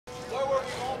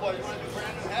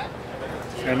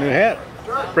A new hat.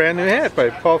 Brand new hat by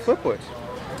Paul Filipowicz.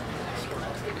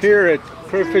 Here at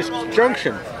Crawfish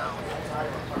Junction.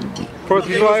 4th of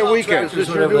July weekend. Is this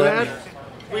your new hat?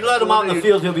 We let him out in the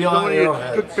field, he'll be on the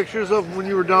arrowhead. Took pictures of when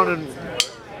you were down in...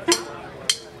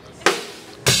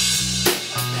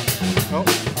 Oh.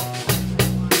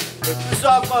 This is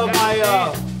off of my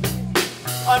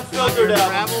unfiltered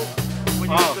album.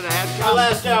 My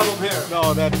last album here.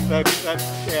 No, that ad is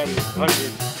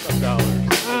hundreds of dollars.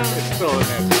 It's still in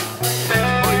that.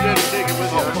 Oh, you didn't take it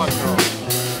with you? Oh, fuck no.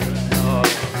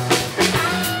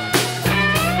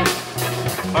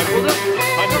 I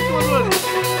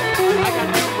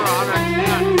got two for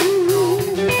 110.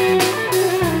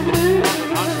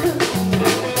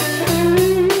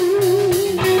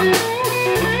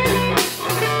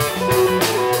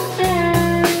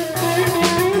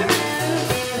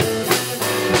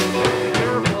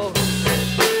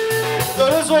 So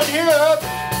this one here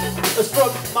is from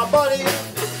my buddy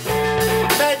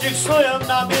Magic Slim.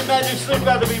 Now me and Magic Slim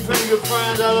got to be pretty good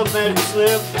friends. I love Magic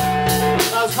Slim.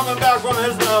 I was coming back from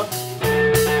his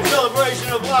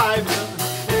celebration of life,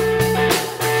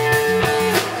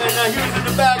 and he was in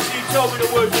the back seat, told me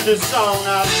the words of this song.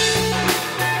 Now,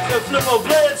 so Flippo,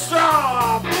 play it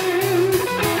strong.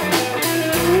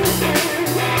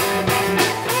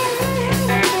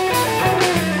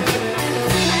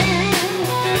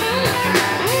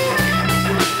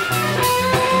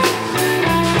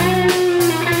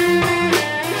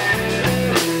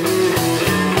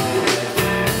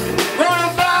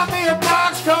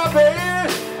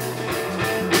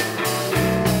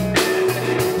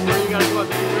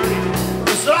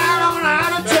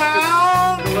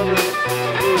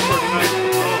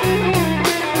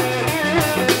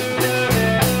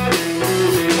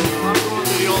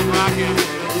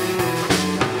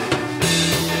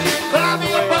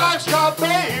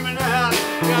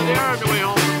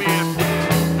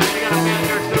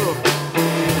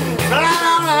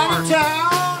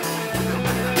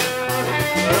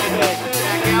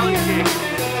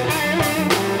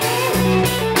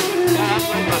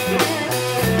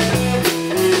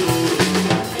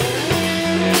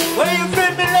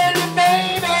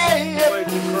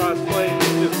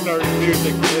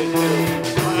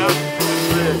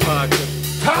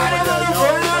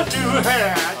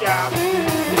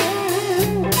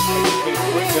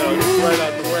 Right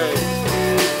out the way.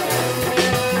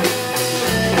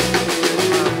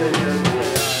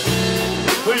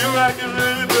 Well, you rockin'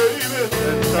 little baby.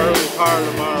 And Charlie's car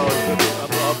tomorrow.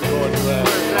 I'll be going to that.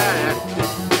 Where's that?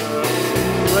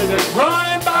 Right there.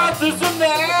 Running about this and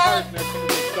that. Next to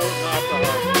the Stone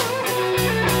Alcohol.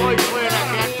 Oh, you playing that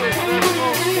catfish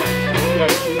festival? Yeah,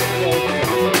 it's close.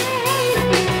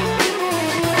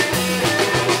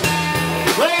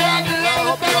 Well, you rockin'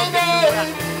 little baby.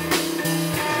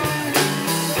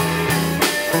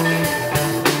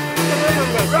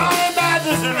 Running about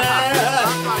this and that.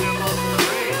 I'm talking about the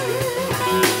rain.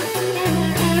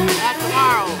 That's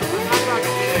tomorrow. I'm not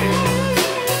talking today.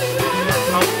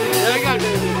 I got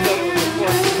reruns.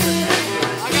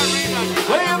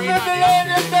 Well, you rockin'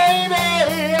 little baby.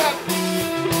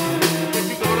 If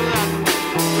you go to that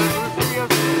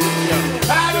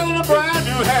Out in a brand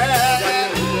new hat.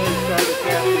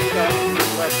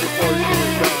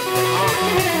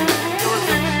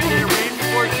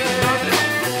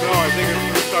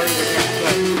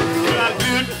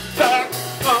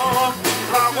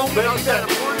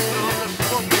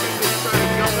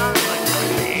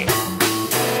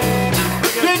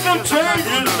 There's no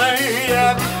changes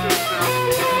made.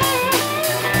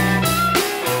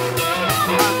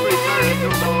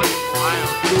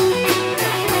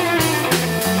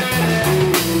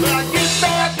 When I get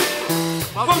back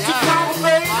from Chicago,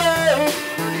 baby.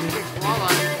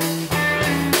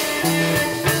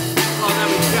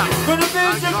 Gonna be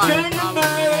some changes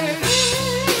made.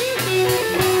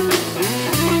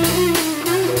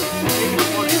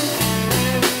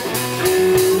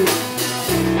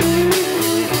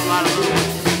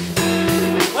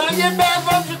 When I get back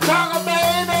from Chicago,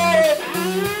 baby.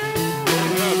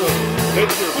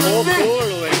 Picture full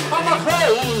cooler. I'm a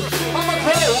clothes. I'm a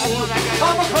clothes.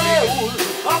 I'm a clothes.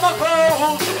 I'm a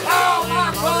clothes. Oh,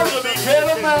 my clothes will be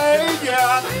tailor-made,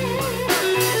 yeah.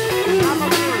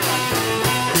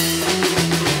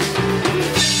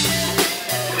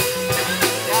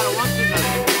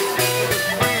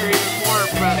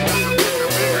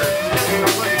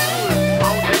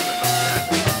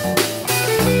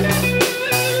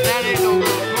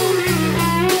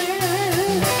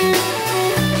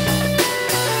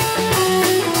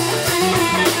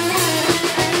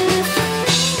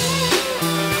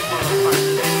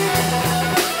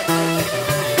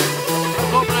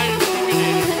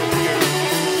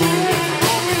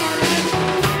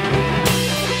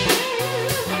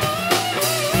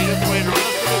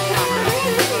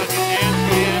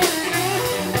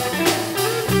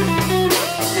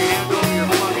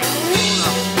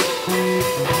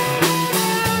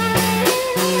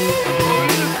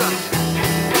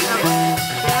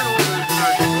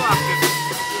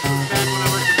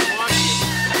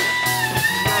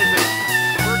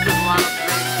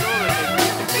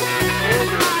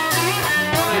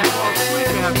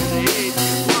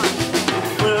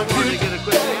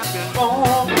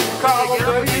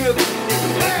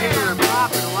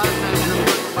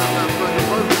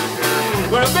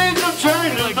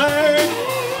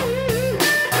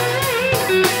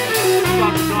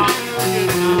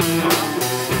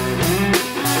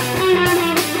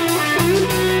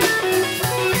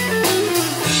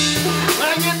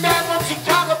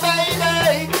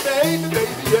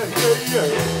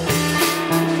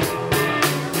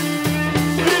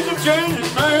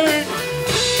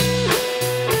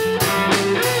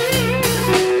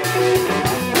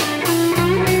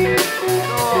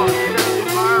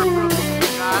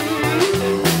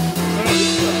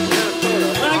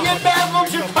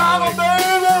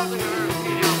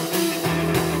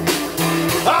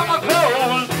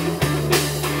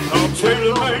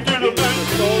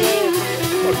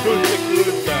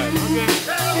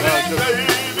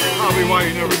 That's probably why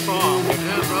you never saw him.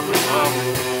 Yeah, probably not.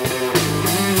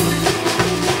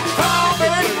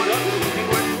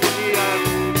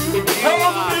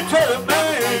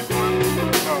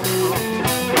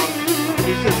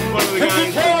 He's just one of the guys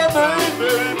in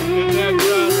that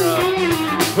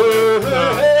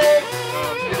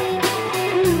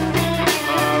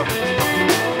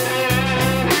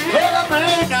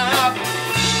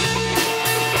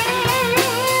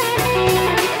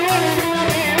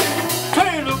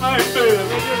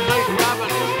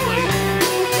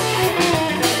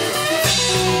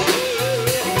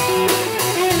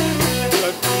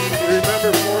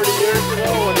remember 40 years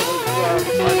ago when it was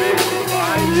my neighbor's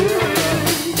behind you?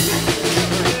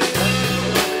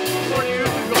 40 years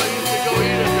ago, I used to go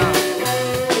eat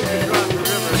across the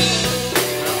river.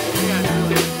 We had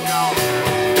really good cow there.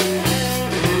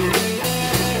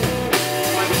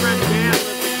 My friend Dan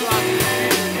lived across the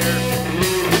street from here.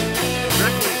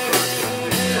 Directly across the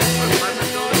street. My brother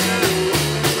knows that.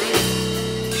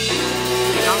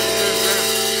 Downstairs there.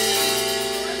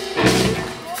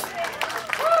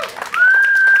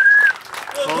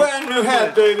 Brand new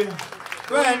hat, baby.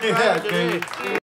 Brand new hat, baby.